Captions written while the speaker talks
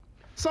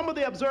Some of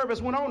the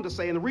observers went on to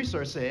say, and the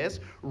research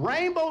says,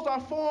 rainbows are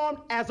formed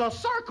as a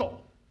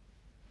circle.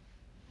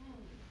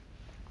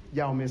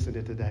 Y'all missing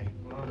it today.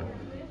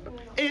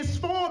 It's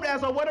formed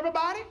as a what,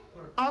 everybody?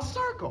 A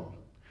circle.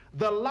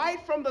 The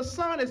light from the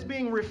sun is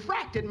being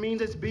refracted,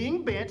 means it's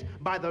being bent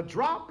by the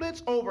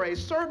droplets over a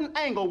certain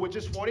angle, which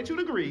is 42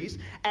 degrees.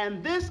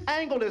 And this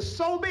angle is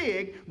so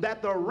big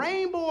that the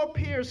rainbow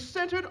appears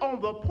centered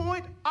on the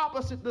point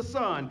opposite the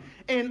sun.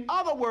 In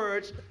other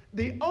words,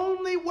 the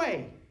only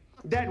way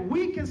that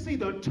we can see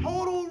the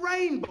total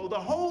rainbow, the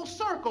whole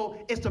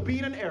circle, is to be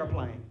in an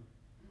airplane.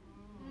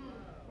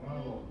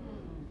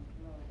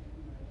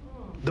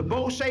 The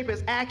bow shape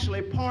is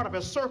actually part of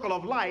a circle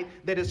of light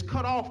that is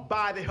cut off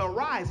by the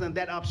horizon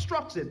that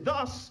obstructs it.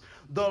 Thus,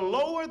 the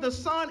lower the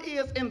sun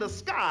is in the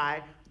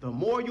sky, the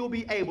more you'll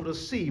be able to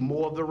see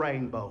more of the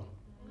rainbow.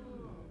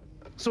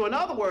 So in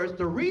other words,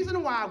 the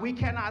reason why we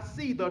cannot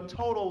see the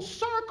total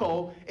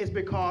circle is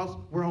because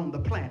we're on the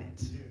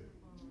planet.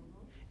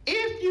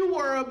 If you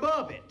were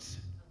above it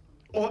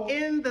or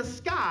in the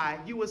sky,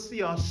 you would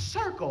see a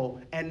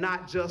circle and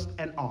not just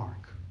an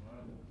arc.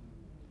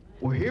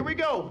 Well, here we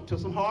go to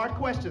some hard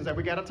questions that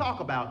we got to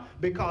talk about,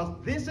 because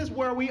this is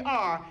where we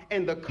are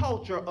in the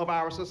culture of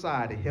our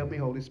society. Help me,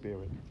 Holy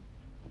Spirit.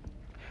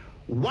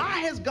 Why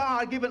has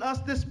God given us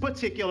this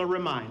particular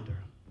reminder?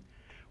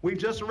 We've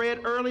just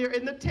read earlier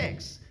in the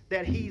text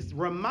that he's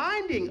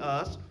reminding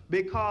us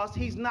because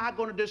he's not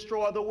going to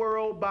destroy the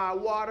world by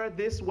water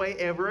this way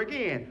ever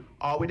again.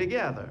 Are we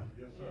together?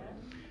 Yes, sir.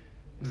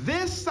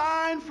 This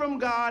sign from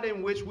God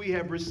in which we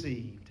have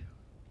received.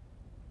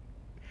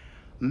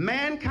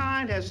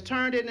 Mankind has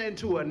turned it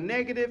into a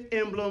negative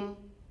emblem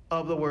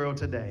of the world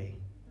today.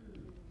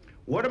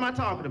 What am I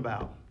talking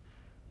about?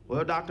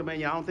 Well, Dr.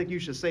 Manning, I don't think you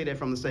should say that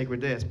from the sacred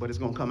desk, but it's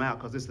going to come out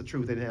because it's the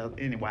truth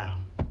anyway.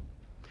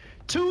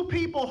 Two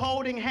people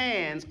holding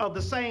hands of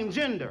the same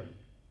gender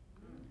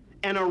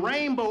and a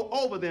rainbow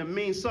over them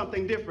means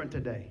something different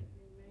today.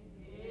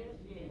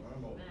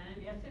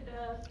 Yes, it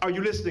does. Are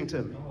you listening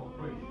to me?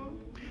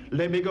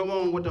 Let me go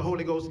on what the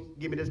Holy Ghost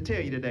give me to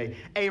tell you today.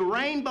 A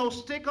rainbow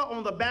sticker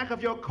on the back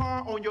of your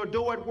car, on your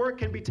door at work,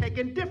 can be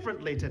taken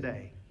differently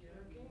today.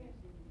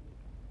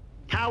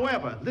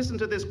 However, listen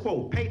to this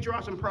quote.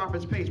 Patriarchs and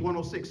Prophets, page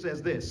 106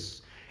 says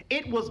this.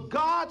 It was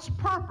God's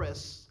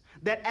purpose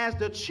that as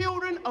the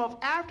children of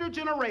after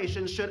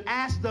generations should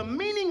ask the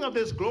meaning of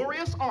this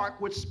glorious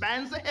ark which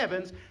spans the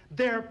heavens,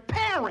 their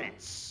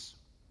parents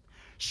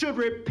should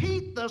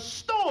repeat the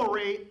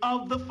story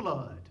of the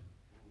flood.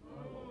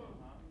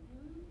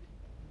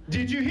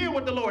 Did you hear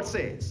what the Lord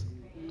says?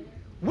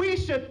 We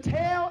should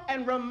tell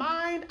and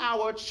remind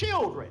our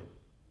children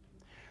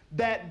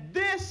that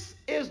this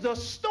is the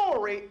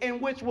story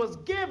in which was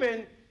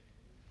given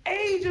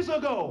ages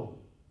ago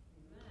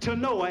to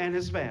Noah and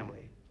his family.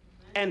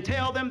 And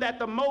tell them that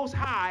the Most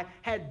High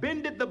had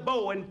bended the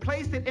bow and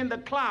placed it in the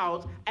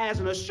clouds as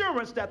an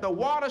assurance that the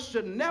water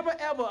should never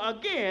ever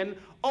again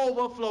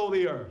overflow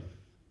the earth.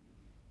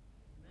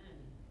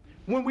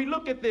 When we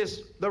look at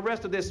this, the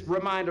rest of this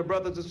reminder,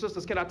 brothers and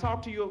sisters, can I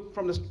talk to you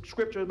from the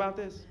scripture about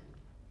this?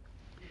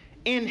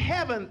 In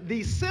heaven,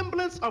 the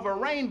semblance of a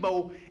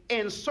rainbow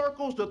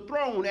encircles the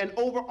throne and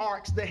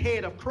overarches the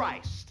head of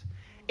Christ.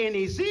 In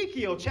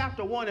Ezekiel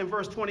chapter 1 and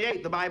verse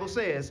 28, the Bible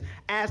says,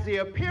 as the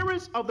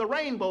appearance of the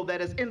rainbow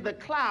that is in the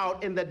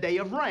cloud in the day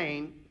of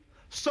rain,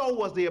 so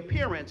was the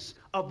appearance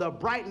of the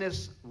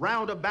brightness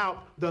round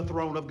about the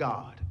throne of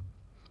God.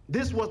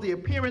 This was the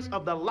appearance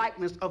of the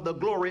likeness of the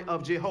glory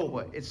of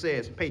Jehovah, it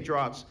says,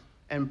 Patriarchs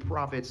and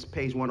Prophets,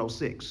 page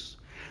 106.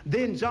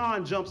 Then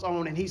John jumps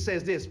on and he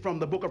says this from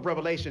the book of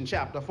Revelation,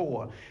 chapter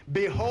 4.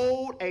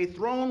 Behold, a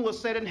throne was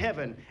set in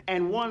heaven,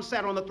 and one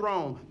sat on the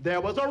throne.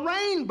 There was a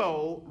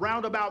rainbow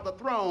round about the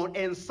throne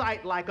in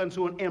sight like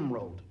unto an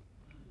emerald.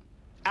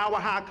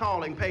 Our High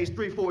Calling, page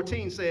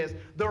 314, says,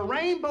 the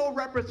rainbow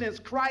represents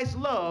Christ's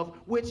love,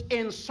 which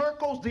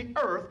encircles the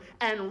earth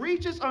and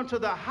reaches unto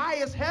the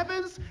highest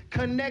heavens,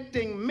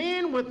 connecting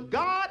men with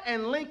God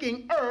and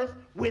linking earth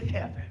with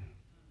heaven.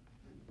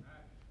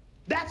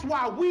 That's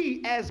why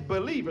we as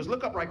believers,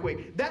 look up right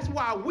quick, that's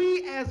why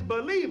we as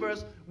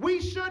believers, we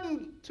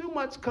shouldn't too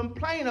much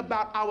complain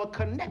about our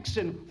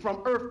connection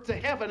from earth to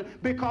heaven,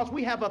 because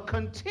we have a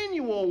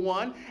continual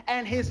one,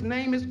 and his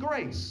name is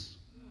grace.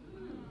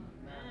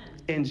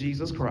 In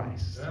Jesus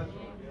Christ.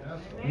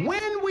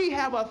 When we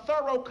have a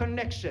thorough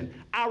connection,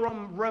 our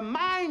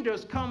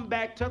reminders come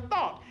back to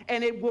thought,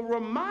 and it will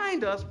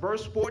remind us,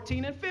 verse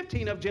 14 and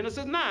 15 of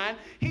Genesis 9,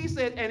 he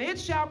says, and it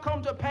shall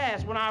come to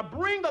pass when I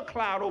bring a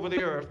cloud over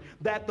the earth,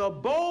 that the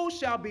bow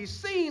shall be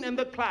seen in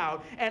the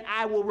cloud, and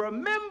I will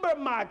remember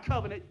my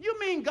covenant. You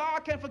mean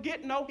God can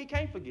forget? No, he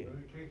can't forget.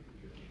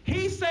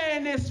 He's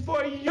saying this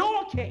for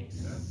your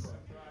case,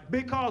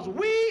 because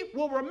we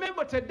will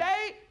remember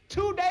today.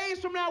 2 days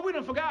from now, we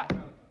done forgot.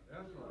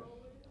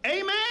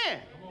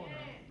 Amen.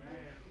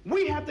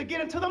 We have to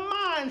get into the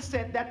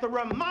mindset that the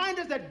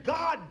reminders that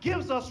God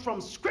gives us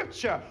from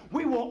Scripture,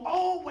 we will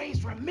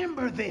always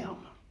remember them.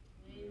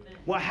 Amen.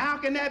 Well, how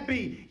can that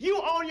be? You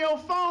on your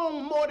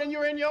phone more than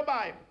you're in your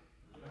Bible.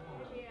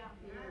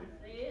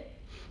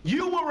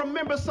 You will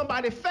remember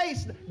somebody's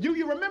face.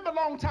 You remember a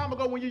long time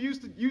ago when you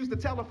used to use the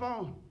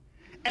telephone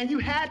and you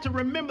had to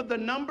remember the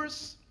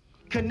numbers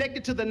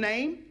connected to the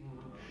name?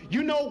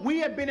 You know, we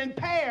have been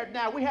impaired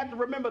now. We have to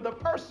remember the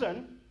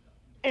person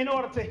in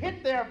order to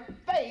hit their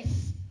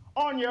face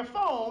on your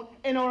phone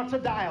in order to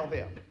dial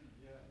them.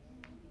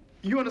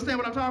 You understand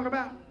what I'm talking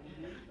about?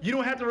 You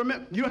don't have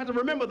to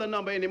remember the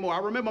number anymore. I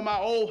remember my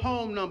old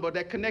home number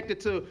that connected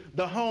to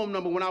the home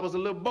number when I was a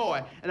little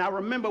boy. And I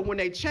remember when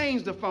they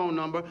changed the phone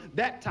number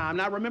that time.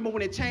 And I remember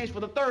when it changed for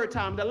the third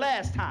time, the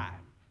last time.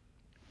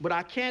 But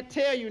I can't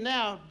tell you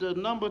now the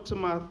number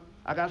to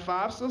I got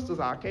 5 sisters.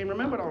 I can't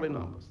remember all the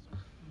numbers.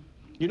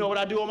 You know what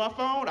I do on my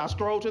phone? I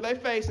scroll to their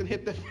face and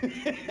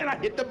and I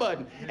hit the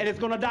button. And it's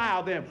going to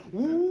dial them.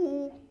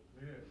 Woo.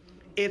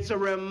 It's a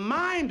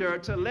reminder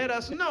to let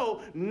us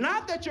know,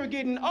 not that you're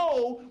getting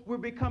old, we're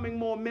becoming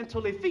more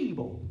mentally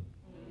feeble.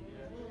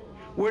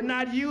 We're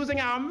not using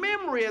our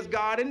memory as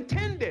God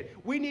intended.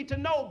 We need to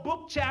know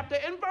book, chapter,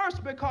 and verse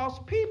because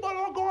people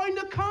are going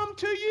to come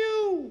to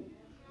you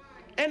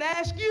and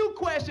ask you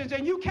questions,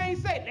 and you can't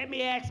say, let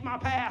me ask my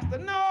pastor.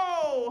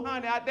 No,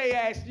 honey, they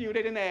asked you,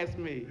 they didn't ask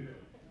me.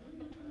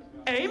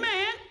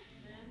 Amen.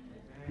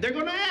 They're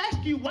going to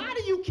ask you, why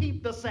do you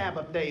keep the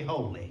Sabbath day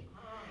holy?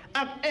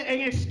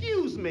 And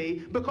excuse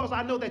me, because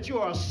I know that you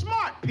are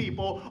smart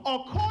people,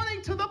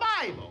 according to the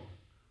Bible.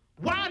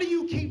 Why do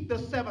you keep the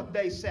 7th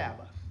day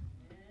Sabbath?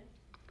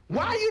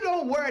 Why you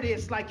don't wear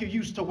this like you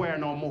used to wear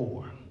no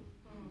more?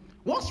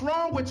 What's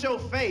wrong with your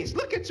face?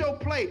 Look at your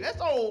plate.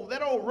 That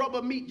old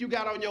rubber meat you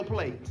got on your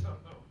plate.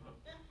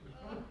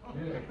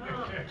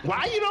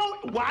 Why you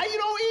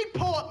don't eat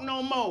pork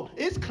no more?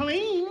 It's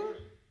clean.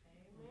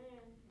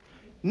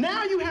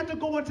 Now you have to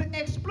go into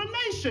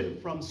explanation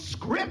from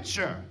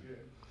Scripture.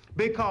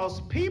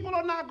 Because people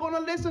are not going to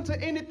listen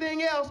to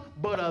anything else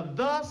but a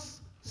thus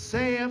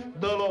saith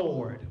the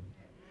Lord.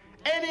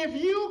 And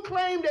if you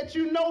claim that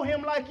you know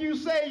him like you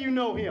say you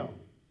know him,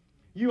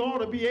 you ought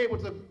to be able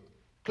to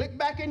click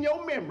back in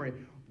your memory.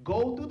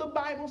 Go through the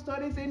Bible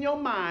studies in your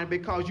mind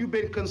because you've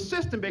been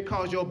consistent,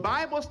 because your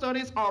Bible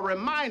studies are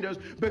reminders,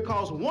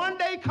 because one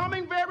day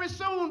coming very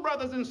soon,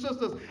 brothers and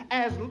sisters,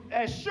 as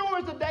sure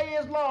as the day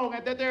is long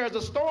and that there is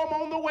a storm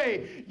on the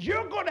way,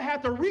 you're going to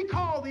have to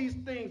recall these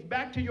things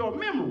back to your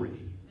memory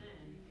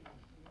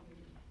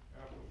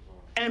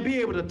and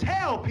be able to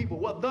tell people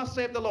what thus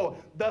saith the Lord.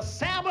 The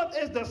Sabbath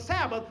is the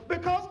Sabbath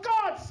because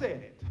God said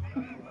it.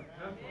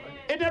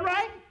 Isn't that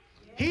right?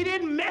 He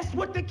didn't mess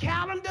with the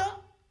calendar.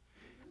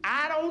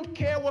 I don't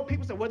care what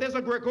people say. Well, there's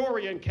a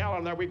Gregorian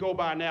calendar we go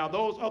by now.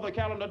 Those other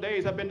calendar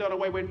days have been done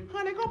away with.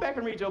 Honey, go back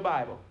and read your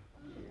Bible.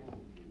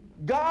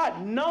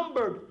 God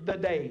numbered the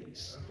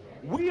days.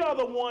 We are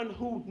the one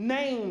who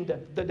named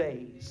the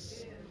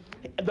days.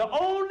 The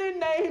only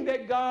name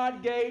that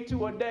God gave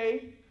to a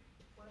day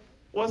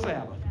was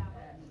Sabbath.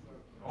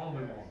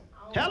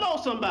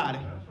 Hello, somebody.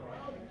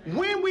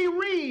 When we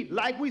read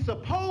like we're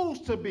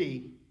supposed to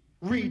be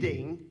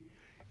reading,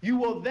 you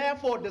will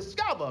therefore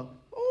discover,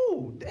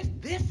 oh,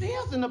 this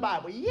is in the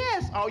Bible.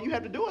 Yes, all you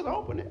have to do is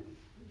open it.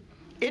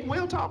 It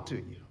will talk to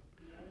you.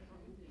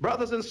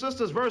 Brothers and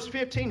sisters, verse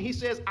 15, he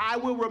says, I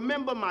will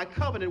remember my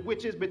covenant,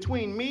 which is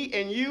between me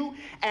and you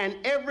and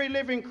every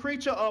living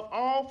creature of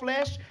all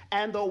flesh,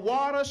 and the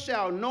water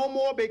shall no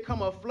more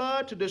become a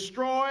flood to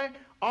destroy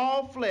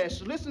all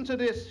flesh. Listen to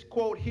this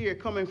quote here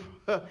coming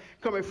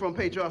from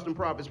Patriarchs and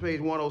Prophets,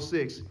 page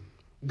 106.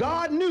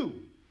 God knew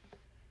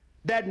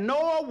that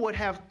Noah would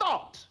have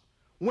thought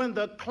when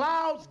the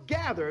clouds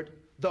gathered,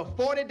 the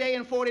 40-day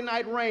and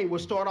 40-night rain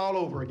would start all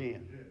over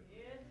again.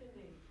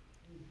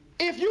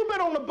 If you've been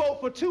on the boat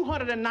for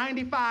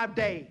 295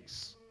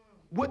 days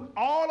with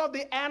all of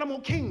the animal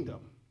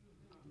kingdom,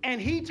 and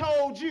he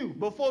told you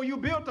before you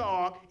built the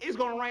ark, it's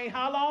going to rain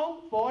how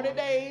long? 40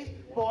 days,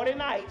 40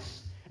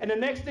 nights. And the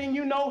next thing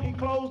you know, he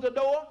closed the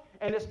door,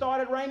 and it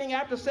started raining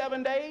after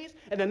 7 days.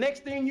 And the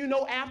next thing you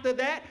know after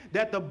that,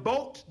 that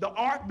the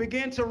ark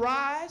began to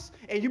rise,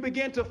 and you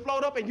began to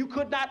float up, and you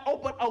could not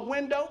open a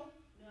window.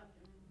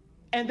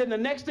 And then the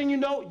next thing you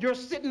know, you're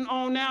sitting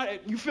on now,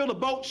 you feel the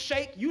boat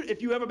shake.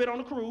 If you ever been on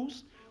a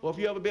cruise, or if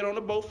you ever been on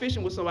a boat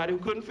fishing with somebody who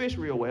couldn't fish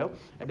real well,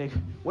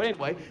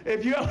 anyway,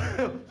 if you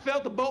ever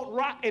felt the boat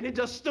rock and it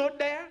just stood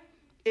there,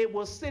 it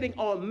was sitting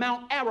on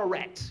Mount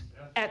Ararat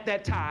at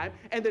that time.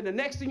 And then the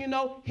next thing you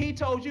know, he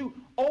told you,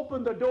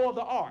 open the door of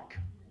the ark.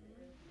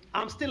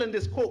 I'm still in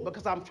this quote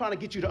because I'm trying to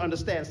get you to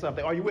understand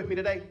something. Are you with me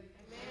today? Amen.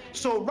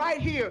 So right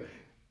here,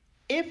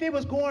 if it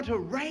was going to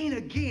rain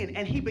again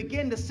and he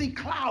began to see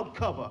cloud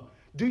cover,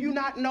 do you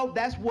not know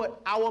that's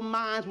what our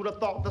minds would have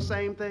thought the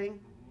same thing?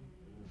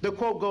 The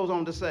quote goes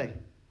on to say,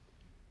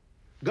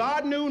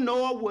 God knew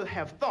Noah would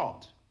have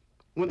thought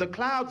when the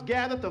clouds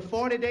gathered, the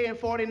 40-day and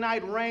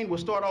 40-night rain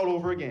would start all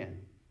over again.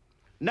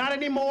 Not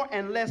anymore,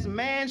 unless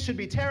man should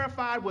be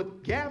terrified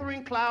with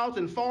gathering clouds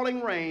and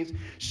falling rains,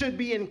 should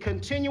be in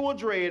continual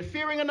dread,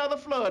 fearing another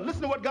flood.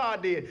 Listen to what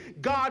God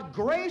did. God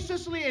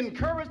graciously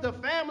encouraged the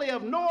family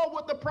of Noah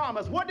with the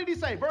promise. What did he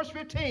say? Verse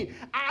 15,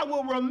 I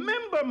will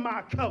remember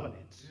my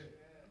covenant,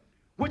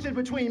 which is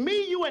between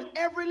me, you, and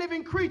every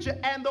living creature,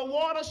 and the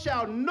water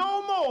shall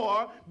no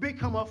more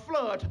become a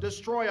flood to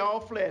destroy all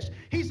flesh.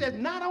 He says,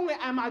 not only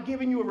am I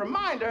giving you a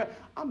reminder,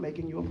 I'm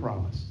making you a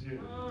promise.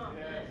 Yeah.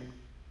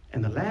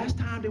 And the last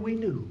time that we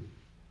knew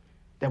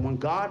that when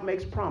God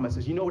makes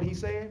promises, you know what he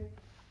said?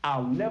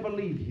 I'll never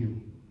leave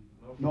you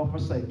nor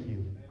forsake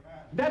you.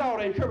 That ought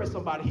to encourage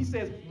somebody. He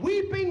says,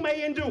 weeping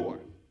may endure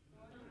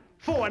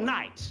for a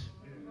night,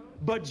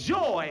 but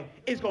joy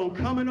is going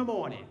to come in the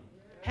morning.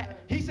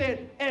 He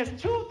said, as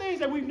two things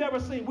that we've never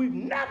seen. We've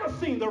never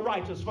seen the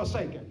righteous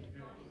forsaken,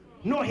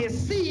 nor his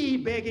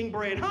seed begging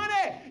bread.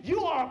 Honey,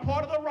 you are a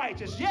part of the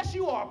righteous. Yes,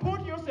 you are.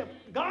 Point to yourself,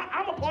 God,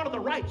 I'm a part of the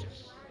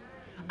righteous.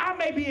 I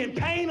may be in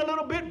pain a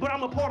little bit, but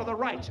I'm a part of the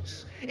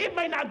righteous. It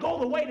may not go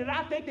the way that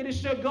I think that it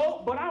should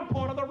go, but I'm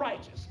part of the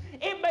righteous.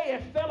 It may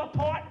have fell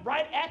apart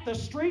right at the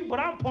street, but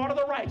I'm part of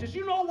the righteous.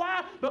 You know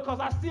why? Because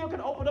I still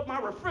can open up my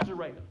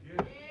refrigerator.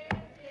 Yeah.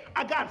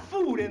 I got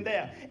food in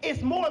there.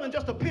 It's more than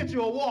just a pitcher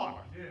of water.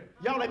 Yeah.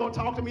 Y'all ain't gonna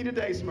talk to me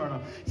today,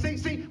 Smyrna.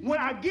 See, when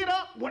I get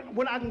up,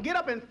 when I can get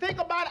up and think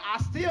about it, I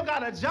still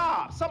got a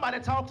job. Somebody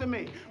talk to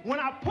me.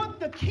 When I put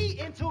the key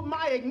into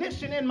my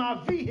ignition in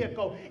my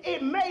vehicle,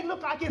 it may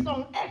look like it's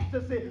on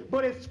ecstasy,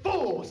 but it's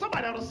full.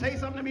 Somebody ought to say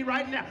something to me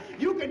right now.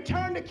 You can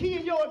turn the key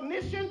in your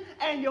ignition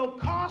and your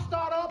car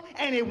start up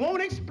and it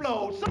won't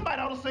explode.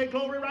 Somebody ought to say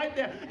glory right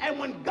there. And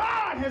when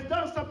God has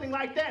done something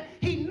like that,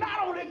 he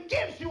not only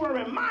gives you a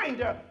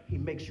reminder, he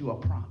makes you a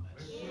promise.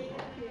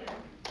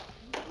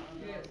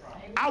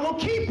 I will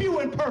keep you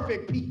in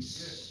perfect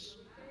peace,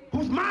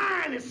 whose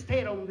mind is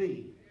stayed on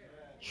thee.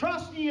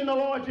 Trust ye in the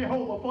Lord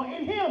Jehovah, for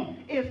in him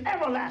is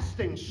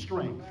everlasting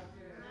strength.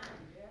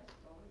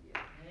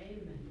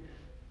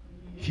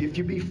 If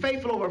you be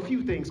faithful over a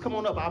few things, come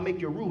on up, I'll make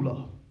you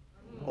ruler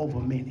over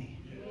many.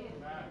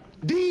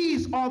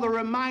 These are the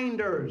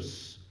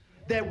reminders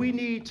that we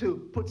need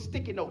to put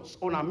sticky notes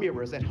on our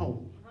mirrors at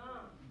home.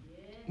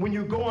 When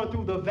you're going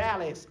through the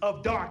valleys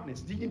of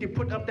darkness, you need to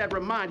put up that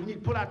reminder. You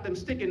need to put out them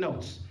sticky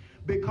notes,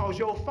 because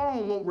your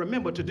phone won't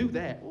remember to do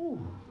that. Ooh.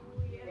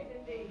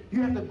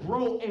 You have to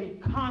grow in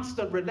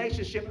constant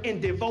relationship in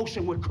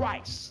devotion with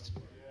Christ.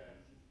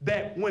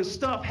 That when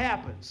stuff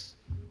happens,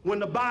 when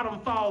the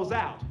bottom falls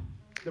out,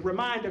 the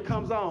reminder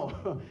comes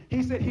on.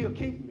 He said he'll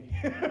keep me.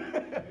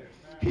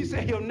 He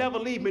said he'll never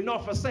leave me nor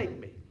forsake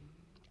me.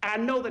 I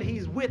know that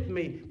he's with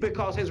me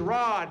because his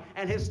rod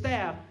and his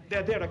staff,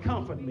 they're there to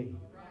comfort me.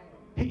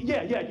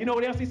 You know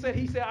what else he said?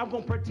 He said, I'm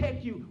going to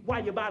protect you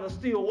while you're by the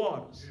still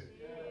waters.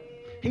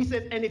 He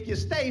said, and if you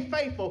stay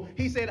faithful,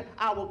 he said,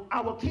 I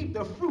will keep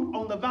the fruit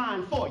on the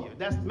vine for you.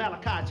 That's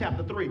Malachi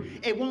chapter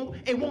 3. It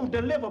won't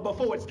deliver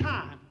before it's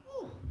time.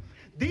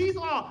 These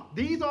are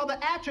the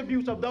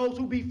attributes of those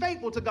who be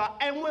faithful to God.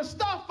 And when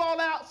stuff fall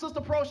out,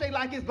 Sister Prochet,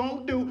 like it's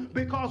going to do,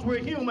 because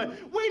we're human,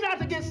 we not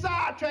to get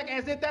sidetracked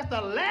as if that's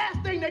the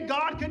last thing that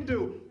God can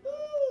do.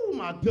 Ooh,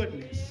 my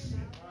goodness.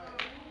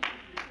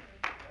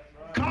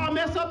 Car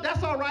mess up,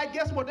 that's all right.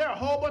 Guess what? There are a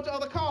whole bunch of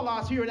other car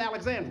lots here in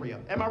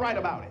Alexandria. Am I right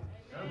about it?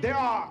 There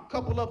are a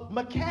couple of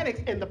mechanics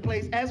in the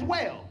place as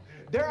well.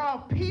 There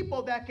are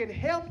people that can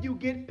help you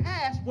get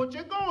past what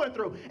you're going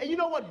through. And you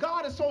know what?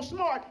 God is so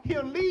smart,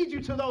 he'll lead you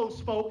to those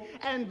folk,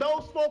 and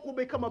those folk will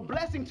become a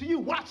blessing to you.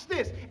 Watch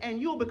this.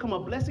 And you'll become a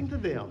blessing to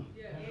them.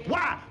 Yeah.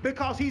 Why?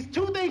 Because he's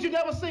two things you've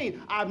never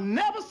seen. I've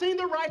never seen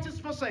the righteous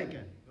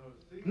forsaken,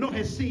 nor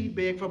his seed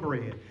beg for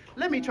bread.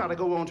 Let me try to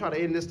go on, try to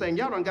end this thing.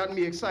 Y'all done gotten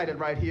me excited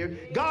right here.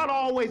 God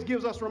always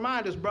gives us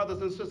reminders,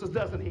 brothers and sisters,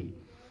 doesn't he?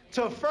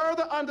 To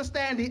further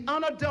understand the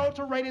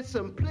unadulterated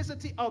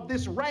simplicity of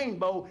this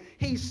rainbow,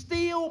 he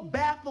still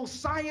baffles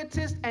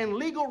scientists and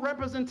legal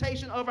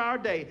representation of our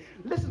day.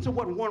 Listen to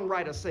what one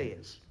writer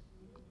says.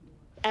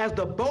 As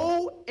the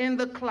bow in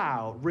the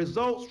cloud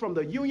results from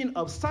the union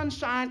of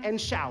sunshine and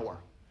shower,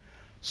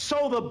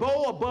 so the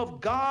bow above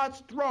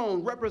God's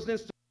throne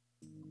represents the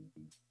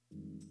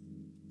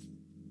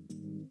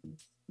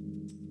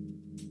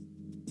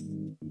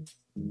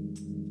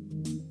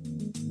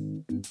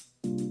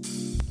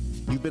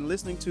You've been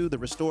listening to the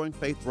Restoring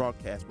Faith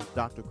broadcast with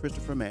Dr.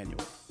 Christopher Manuel.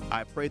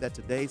 I pray that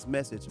today's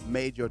message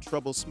made your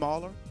troubles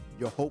smaller,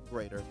 your hope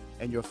greater,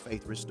 and your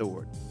faith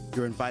restored.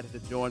 You're invited to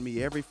join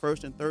me every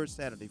first and third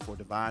Saturday for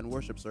divine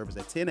worship service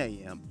at 10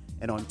 a.m.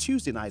 and on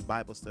Tuesday night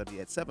Bible study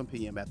at 7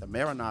 p.m. at the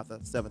Maranatha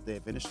Seventh-day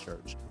Adventist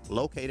Church,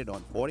 located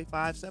on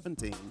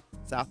 4517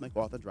 South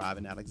MacArthur Drive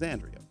in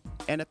Alexandria,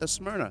 and at the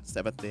Smyrna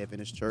Seventh-day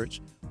Adventist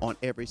Church on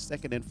every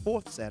second and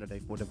fourth Saturday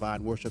for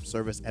divine worship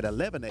service at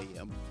 11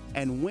 a.m.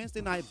 and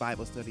Wednesday night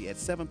Bible study at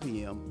 7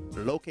 p.m.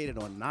 located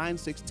on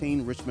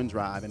 916 Richmond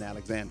Drive in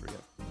Alexandria.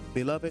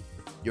 Beloved,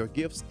 your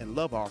gifts and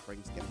love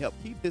offerings can help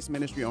keep this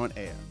ministry on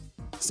air.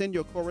 Send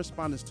your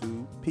correspondence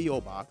to P.O.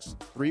 Box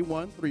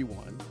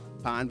 3131,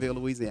 Pineville,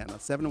 Louisiana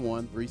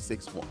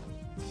 71361.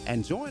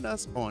 And join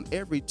us on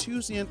every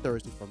Tuesday and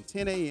Thursday from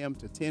 10 a.m.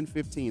 to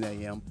 10:15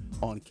 a.m.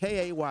 on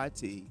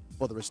KAYT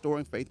for the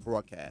Restoring Faith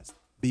broadcast.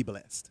 Be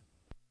blessed.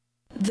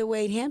 The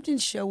Wade Hampton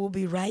Show will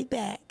be right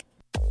back.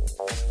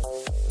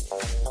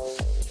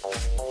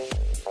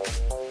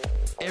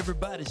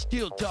 Everybody's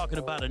still talking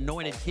about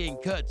Anointed King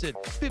Cuts at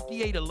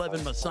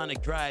 5811 Masonic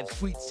Drive,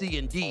 Suite C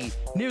and D,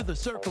 near the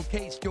Circle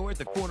K store at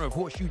the corner of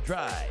Horseshoe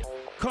Drive.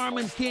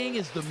 Carmen King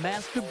is the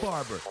master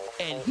barber,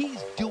 and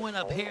he's doing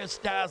up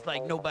hairstyles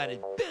like nobody's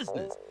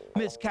business.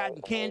 Miss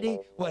Cotton Candy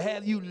will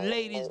have you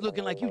ladies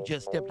looking like you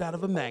just stepped out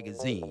of a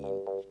magazine.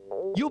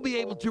 You'll be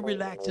able to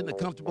relax in the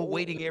comfortable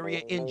waiting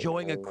area,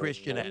 enjoying a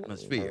Christian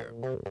atmosphere.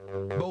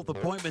 Both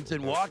appointments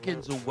and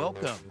walk-ins are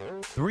welcome.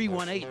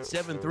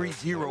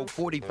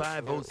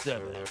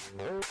 318-730-4507.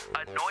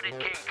 Anointed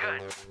King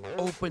Cuts.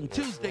 Open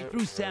Tuesday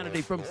through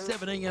Saturday from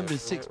 7 a.m. to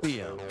 6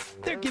 p.m.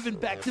 They're giving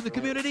back to the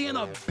community in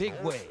a big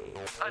way.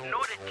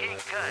 Anointed King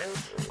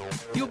Cuts.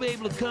 You'll be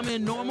able to come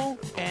in normal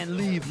and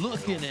leave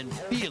looking and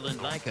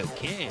feeling like a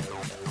king.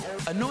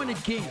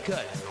 Anointed King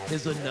Cuts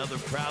is another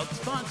proud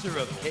sponsor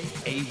of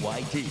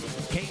KAYT,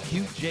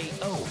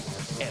 KQJO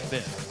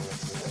FM.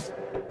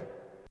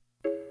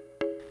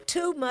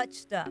 Too much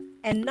stuff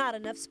and not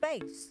enough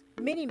space.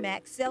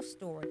 Minimax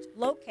Self-Storage,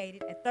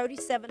 located at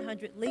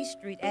 3700 Lee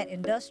Street at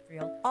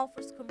Industrial,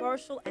 offers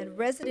commercial and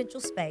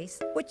residential space,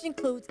 which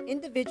includes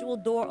individual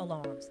door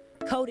alarms,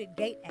 coded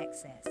gate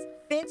access,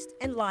 fenced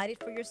and lighted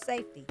for your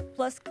safety,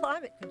 plus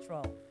climate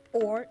control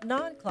or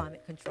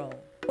non-climate control,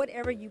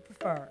 whatever you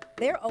prefer.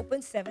 They're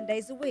open 7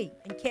 days a week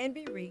and can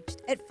be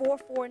reached at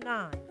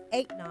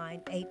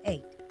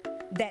 449-8988.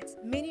 That's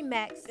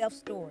Minimax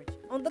Self-Storage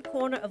on the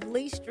corner of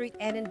Lee Street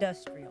and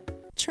Industrial.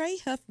 Trey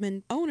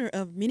Huffman, owner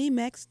of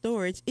Minimax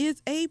Storage,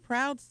 is a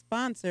proud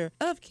sponsor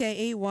of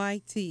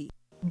KAYT.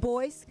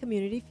 Boyce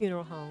Community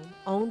Funeral Home,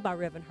 owned by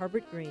Reverend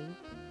Herbert Green,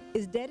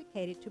 is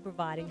dedicated to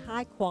providing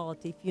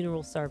high-quality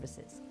funeral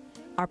services.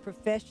 Our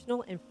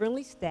professional and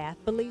friendly staff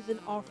believes in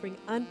offering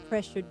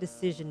unpressured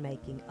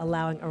decision-making,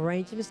 allowing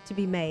arrangements to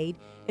be made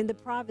in the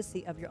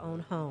privacy of your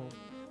own home.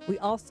 We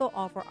also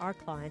offer our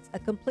clients a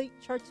complete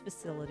church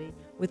facility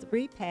with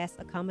repass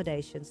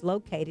accommodations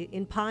located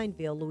in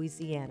Pineville,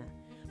 Louisiana.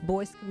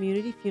 Boyce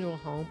Community Funeral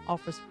Home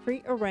offers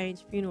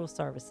pre-arranged funeral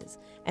services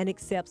and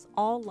accepts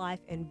all life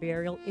and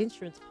burial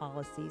insurance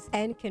policies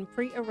and can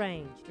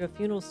pre-arrange your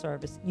funeral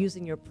service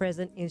using your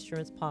present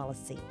insurance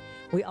policy.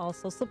 We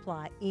also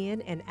supply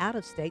in- and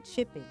out-of-state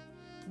shipping.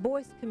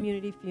 Boyce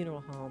Community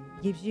Funeral Home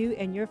gives you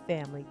and your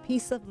family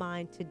peace of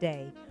mind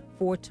today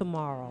for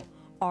tomorrow,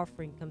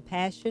 offering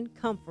compassion,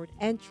 comfort,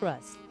 and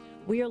trust.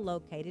 We are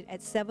located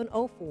at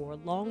 704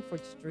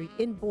 Longford Street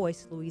in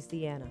Boyce,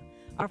 Louisiana.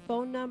 Our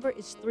phone number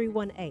is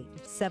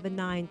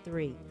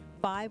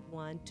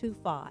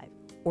 318-793-5125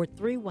 or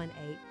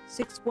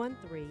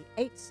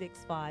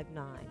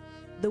 318-613-8659.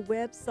 The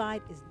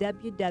website is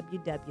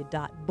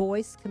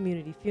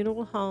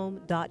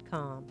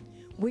www.boycecommunityfuneralhome.com.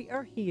 We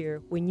are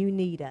here when you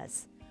need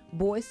us.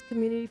 Boyce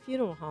Community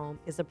Funeral Home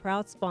is a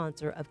proud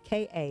sponsor of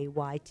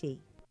KAYT.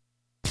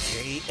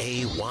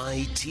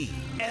 KAYT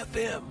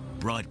FM,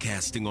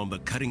 broadcasting on the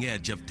cutting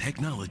edge of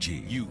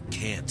technology. You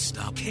can't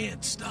stop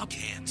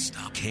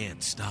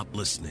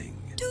listening.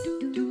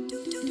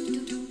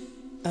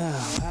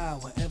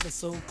 Power ever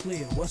so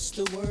clear. What's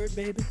the word,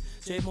 baby?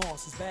 J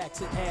Moss is back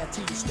to add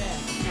to your stack.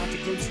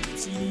 Controversy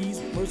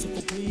CDs,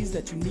 merciful pleas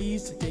that you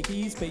need to take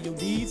ease, pay your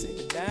deeds,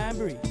 and die and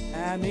breathe.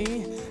 I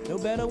mean, no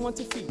better one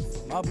to feed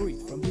from I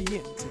breathe from the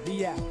in to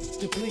the out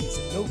to please.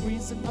 And no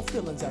reason my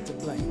feelings out to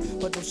blame,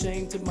 but no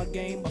shame to my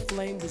game. My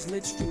flame was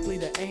lit strictly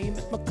to aim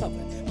at my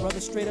cover. Brother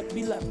straight up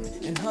be loving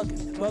and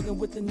hugging, bugging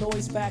with the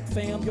noise back,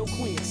 fam. Yo,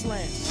 Queen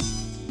Slam.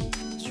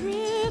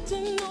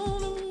 Drifting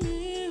on a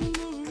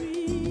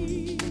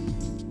memory.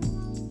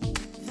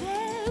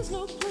 There's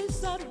no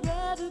place I'd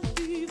rather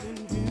be than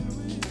here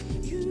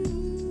with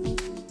you.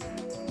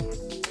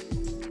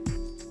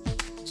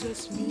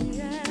 Just me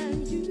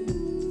and you.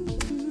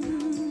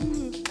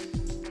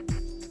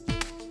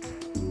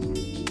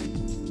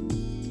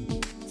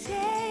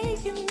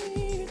 Taking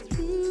me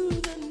through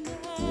the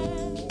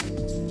night.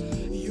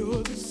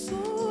 You're the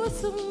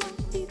source of my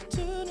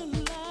eternal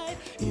light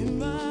in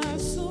my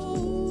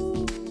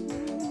soul.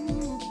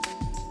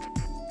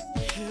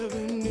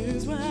 Heaven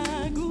is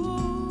my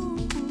goal.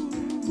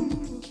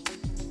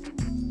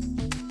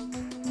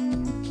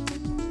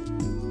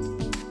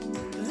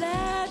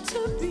 Glad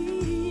to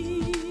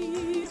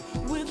be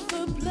with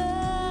the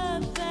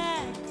blood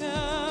that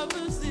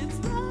covers its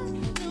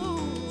like no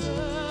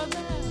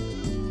other.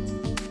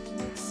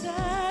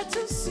 Sad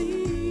to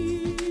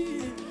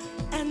see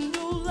and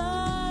no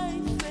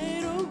light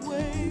fade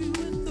away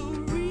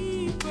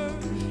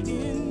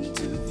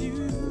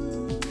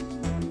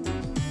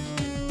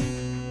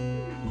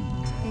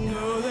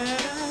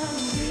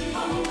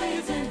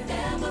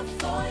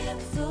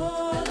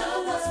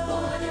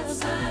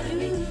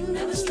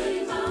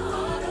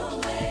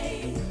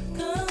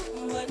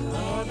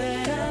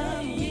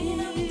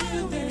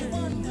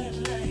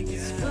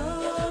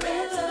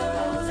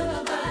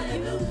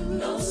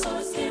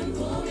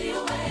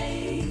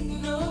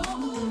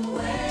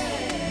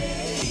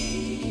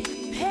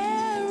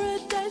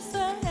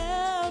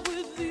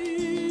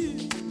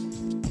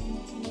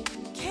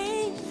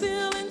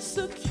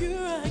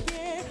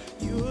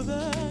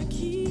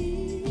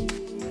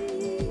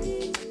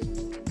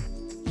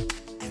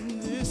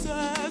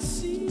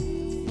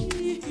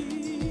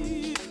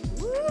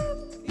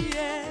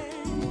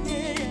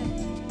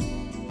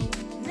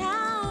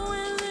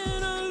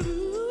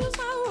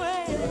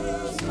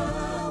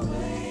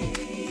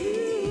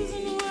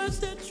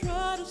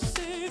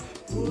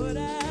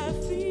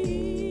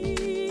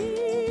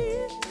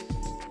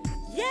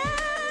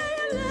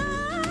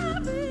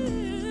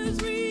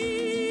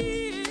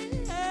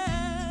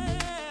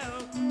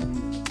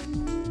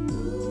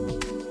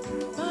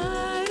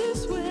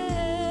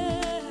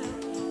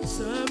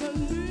my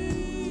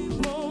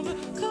name on the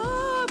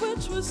card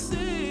which was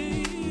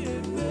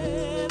saying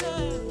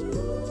better.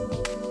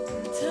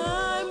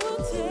 Time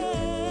will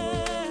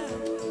tell,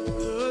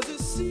 'cause it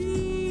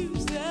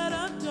seems that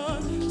I've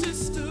done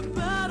just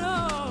about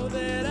all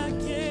that I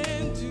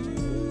can do.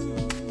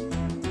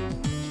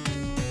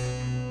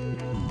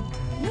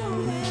 Know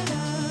that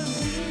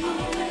I'm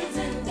always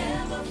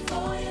endeavor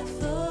for you.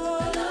 The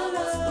love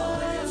was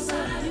born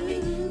inside of me,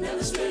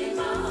 never strayed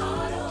my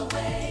heart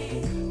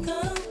away.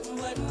 Come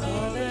what may,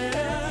 all that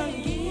I'm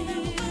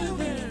giving you,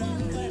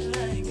 anyone but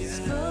like you.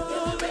 From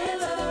the red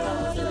to the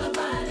rose to the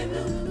violet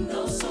blue,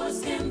 no source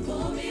can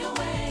pull me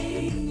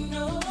away.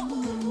 No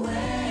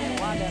way.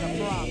 Why that a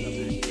problem?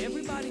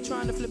 Everybody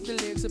trying to flip the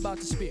lyrics about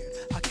the spirit.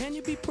 How can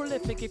you be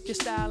prolific if your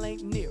style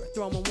ain't near it?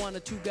 Throwing one or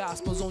two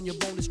gospels on your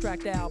bonus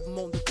tracked album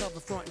on the cover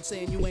front and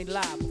saying you ain't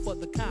liable for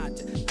the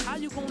content. How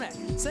you gonna act?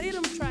 Say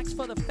them tracks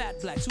for the fat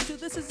blacks who to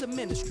this is a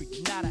ministry,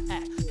 not an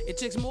act. It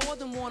takes more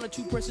than one or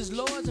two precious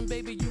lords, and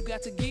baby you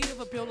got to give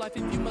up your life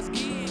if you must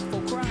give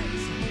for Christ.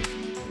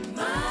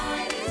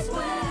 Might as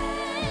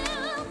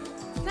well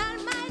sign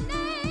my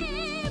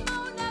name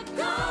on the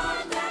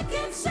card that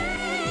can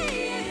say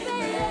it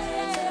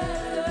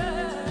better.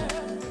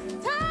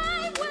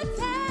 Time will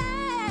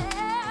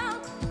tell,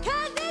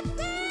 'cause it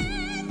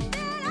seems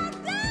that I've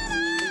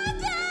done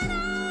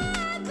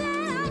all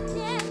that I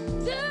can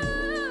do.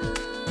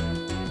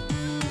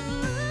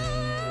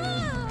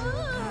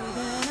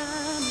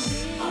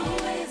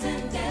 Always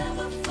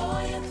endeavor for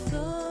you.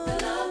 The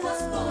love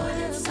was born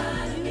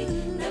inside of me,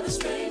 never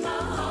strayed my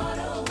heart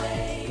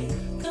away.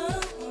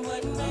 Come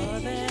what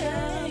may,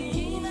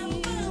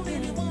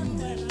 anyone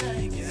but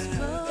like you.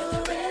 From the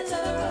red to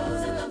the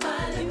rose and the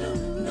violet blue,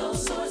 no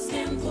source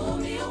can pull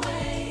me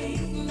away.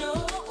 No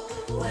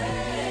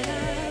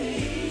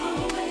way.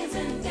 Always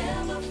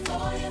endeavor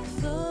for you.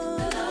 The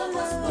love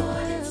was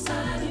born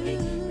inside of me,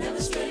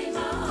 never strayed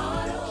my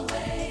heart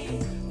away.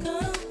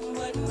 Come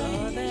what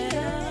may,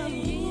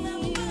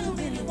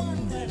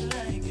 anyone but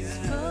like you.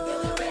 From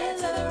the red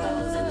to the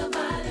rose and the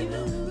violet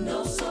blue, no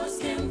source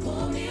can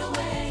pull me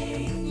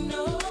away.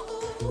 No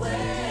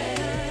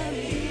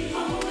way.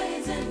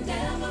 Always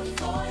endeavor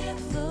for you.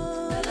 The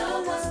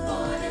love was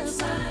born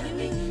inside of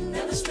me,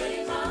 never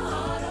strayed my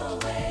heart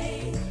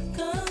away.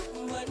 Come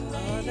what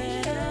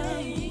may,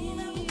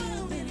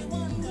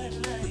 anyone but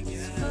like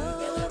you. From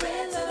the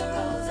red to the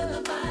rose and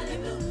the violet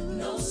blue,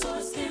 no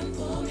source can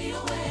pull me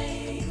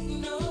away.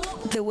 No.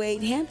 The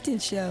Wade Hampton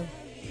Show.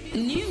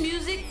 New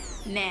music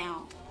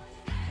now.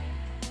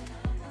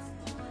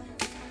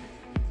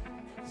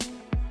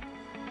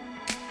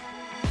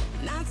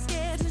 Not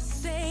scared to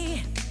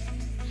say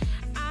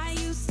I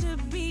used to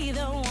be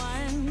the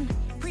one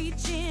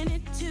preaching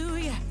it to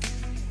you,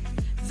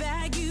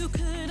 that you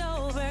could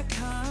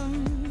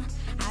overcome.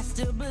 I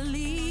still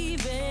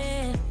believe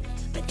it,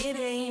 but it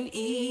ain't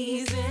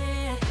easy.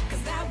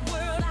 'Cause that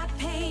world I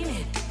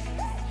painted,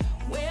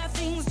 where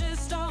things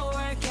just don't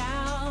work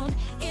out,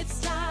 it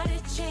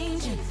started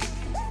changing,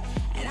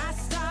 and I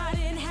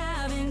started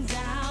having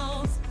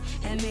doubts,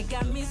 and it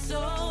got me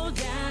so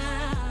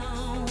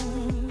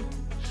down.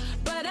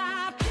 But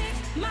I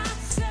picked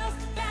myself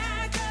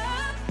back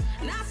up,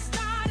 and I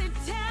started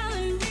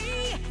telling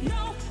me,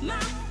 no,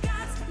 my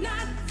God's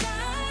not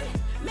done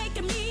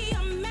making me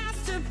a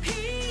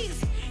masterpiece.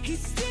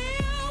 He's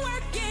still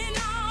working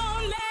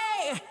on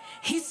me.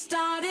 He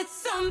started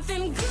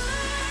something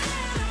good,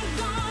 and I'm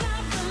gonna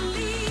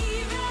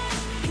believe it.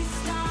 He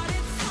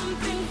started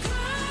something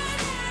good,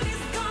 and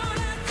he's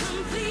gonna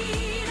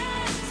complete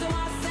it. So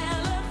I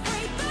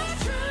celebrate the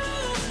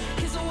truth.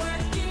 His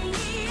work in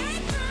me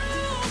ain't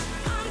through.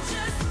 I'm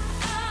just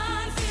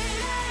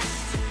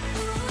unfinished.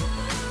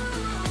 Ooh,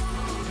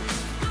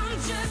 I'm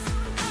just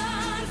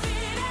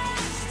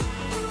unfinished.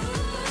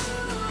 Ooh,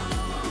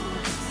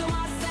 so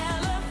I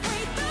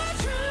celebrate the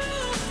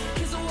truth.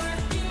 His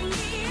work in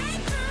me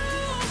ain't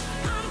through.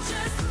 I'm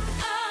just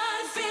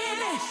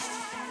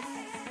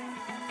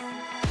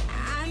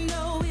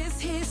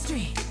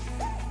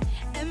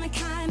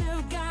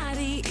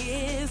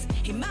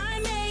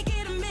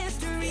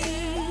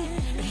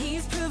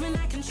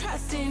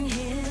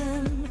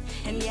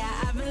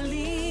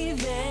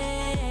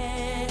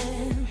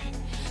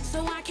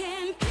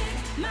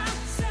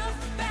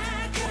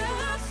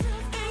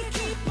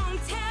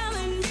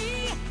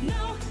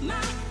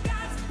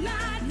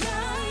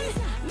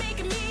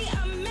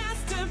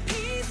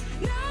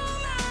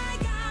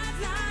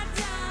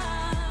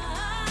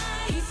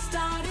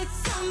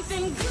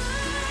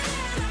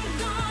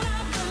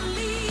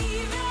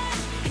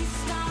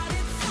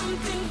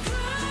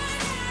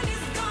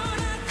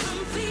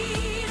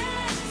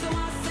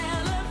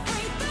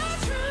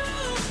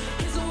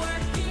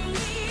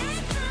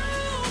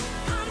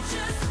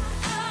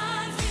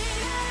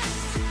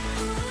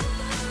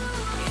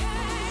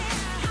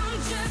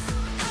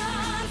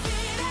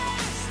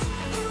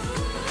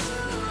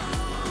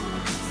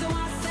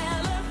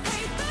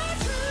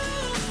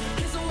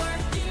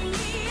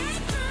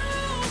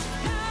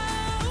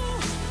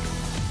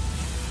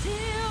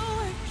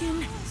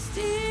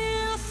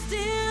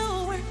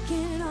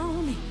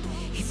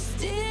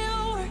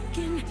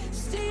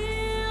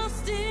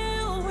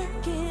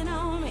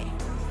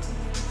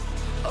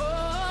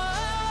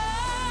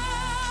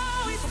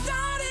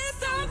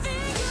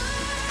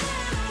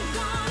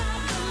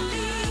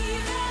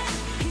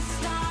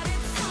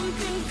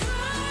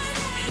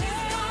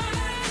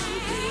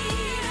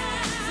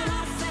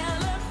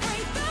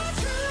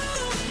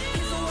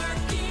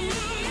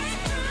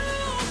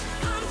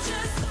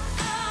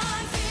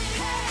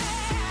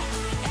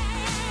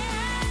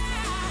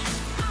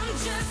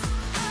just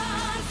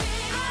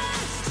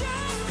unfinished.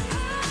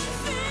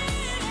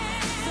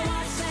 So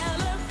I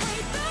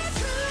celebrate the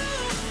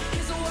truth.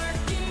 His work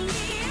in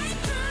me ain't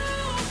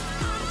through.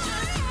 I'm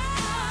just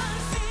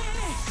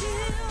unfinished.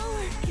 Still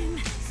working,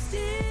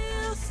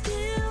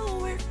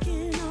 still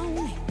working on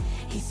me.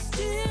 He's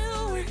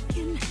still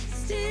working,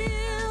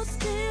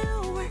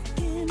 still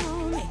working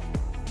on me.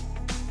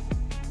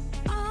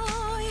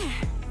 Oh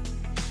yeah,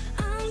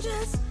 I'm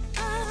just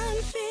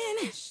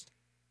unfinished.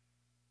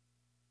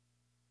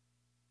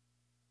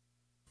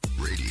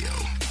 Radio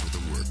for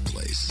the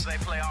workplace. They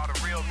play all the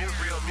real music.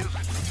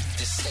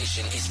 This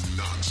station is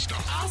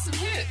non-stop. Awesome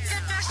hits.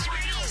 The best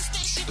radio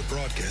station. The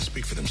broadcasts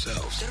speak for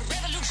themselves. The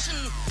revolution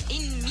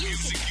in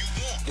music.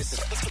 This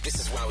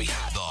is why we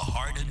have The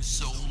heart and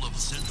soul of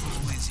Central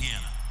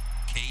Louisiana.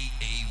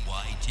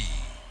 KAYT.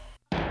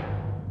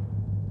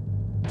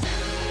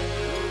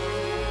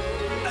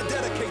 I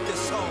dedicate this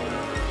song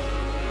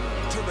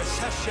to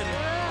recession,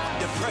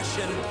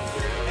 depression,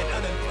 and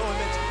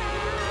unemployment.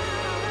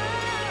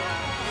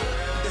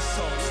 This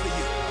song's for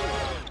you.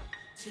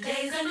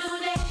 Today's a new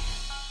day,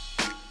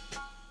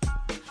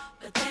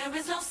 but there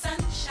is no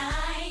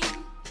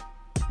sunshine.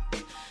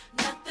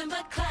 Nothing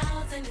but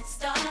clouds, and it's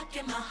dark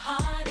in my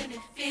heart, and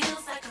it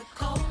feels like a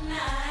cold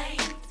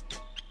night.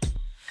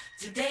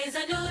 Today's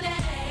a new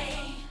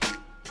day,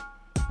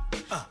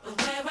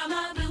 but where are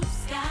my blue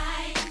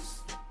skies?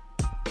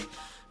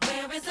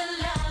 Where is the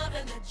love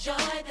and the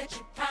joy that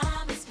you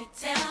promised me?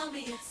 Tell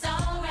me it's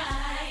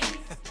alright.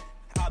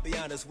 I'll be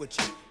honest with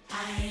you.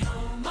 I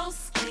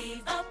almost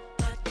gave up,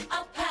 but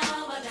a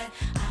power that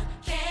I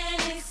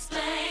can't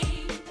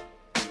explain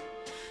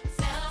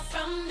fell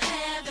from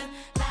heaven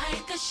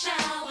like a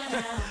shower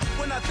now.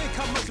 When I think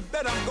how much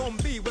better I'm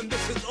gonna be when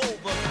this is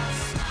over. I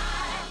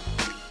smile,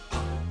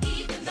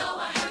 even though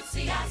I hurt,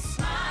 see I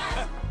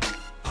smile.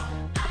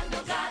 I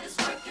know God is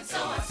working, so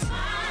I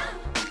smile.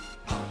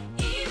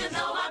 Even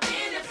though I've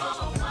been here for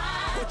a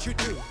while. What you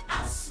do?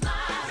 I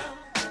smile.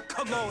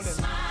 Come on and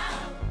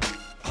smile.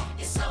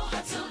 It's so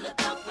hard to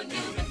look up when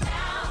you've been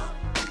down.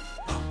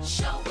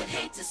 Sure would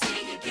hate to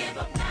see you give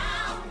up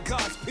now.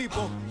 God's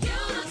people. You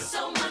look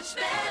so much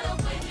better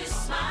when you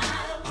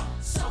smile.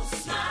 So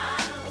smile.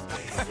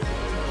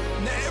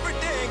 Now every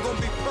day ain't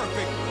gonna be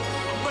perfect,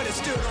 but it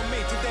still don't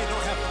mean today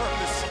don't have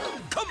purpose.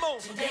 Come on.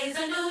 Today's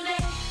a new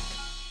day,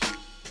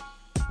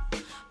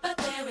 but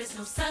there is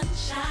no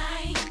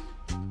sunshine.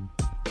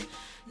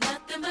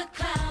 Nothing but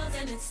clouds,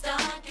 and it's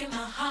dark in my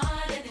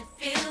heart, and it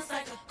feels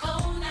like a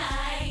cold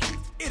night.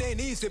 It ain't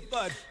easy,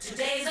 but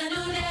today's a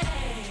new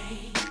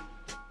day.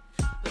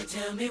 But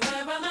tell me,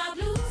 where are my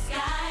blue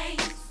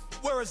skies?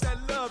 where is that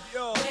love,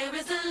 y'all? Where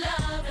is the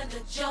love and the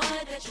joy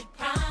that you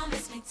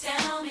promised me?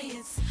 Tell me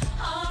it's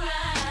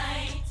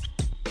alright.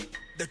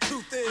 The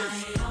truth is,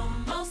 I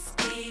almost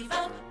gave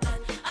up, but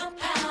a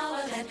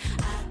power that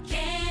I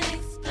can't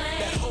explain.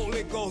 that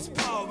Holy Ghost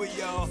power,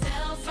 y'all.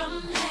 Fell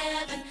from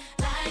heaven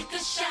like a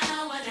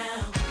shower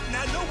down.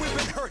 Now I know we've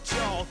been hurt,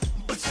 y'all,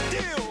 but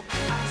still,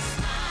 I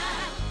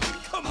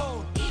smile. Come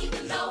on.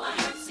 Even though I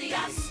hurt, see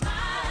I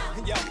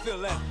smile. Y'all feel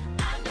that?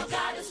 I know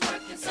God is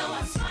working, so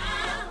I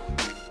smile.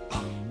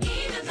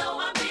 Even though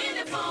I've been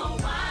here for a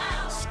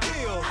while.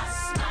 Still, I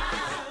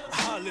smile.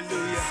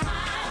 Hallelujah.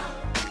 Smile.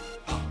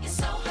 It's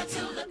so hard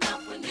to look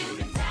up when you've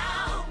been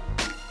down.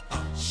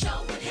 Sure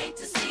would hate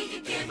to see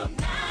you give up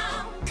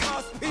now.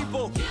 God's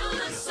people. You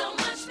look so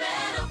much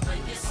better when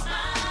you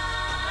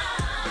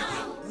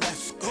smile.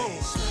 Let's go.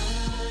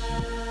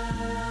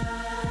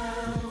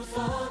 Smile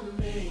for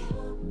me.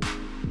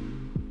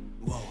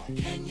 Whoa.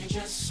 Can you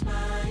just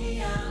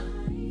smile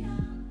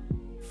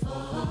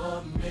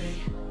for me?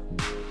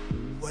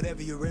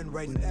 Whatever you're in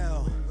right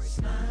now,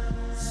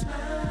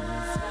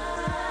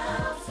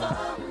 Smile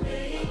for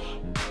me.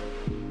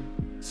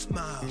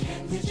 smile.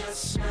 Can you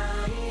just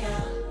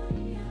smile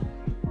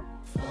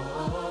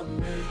for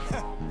me?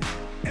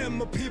 And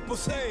my people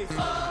say, You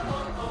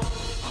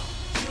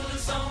look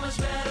so much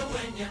better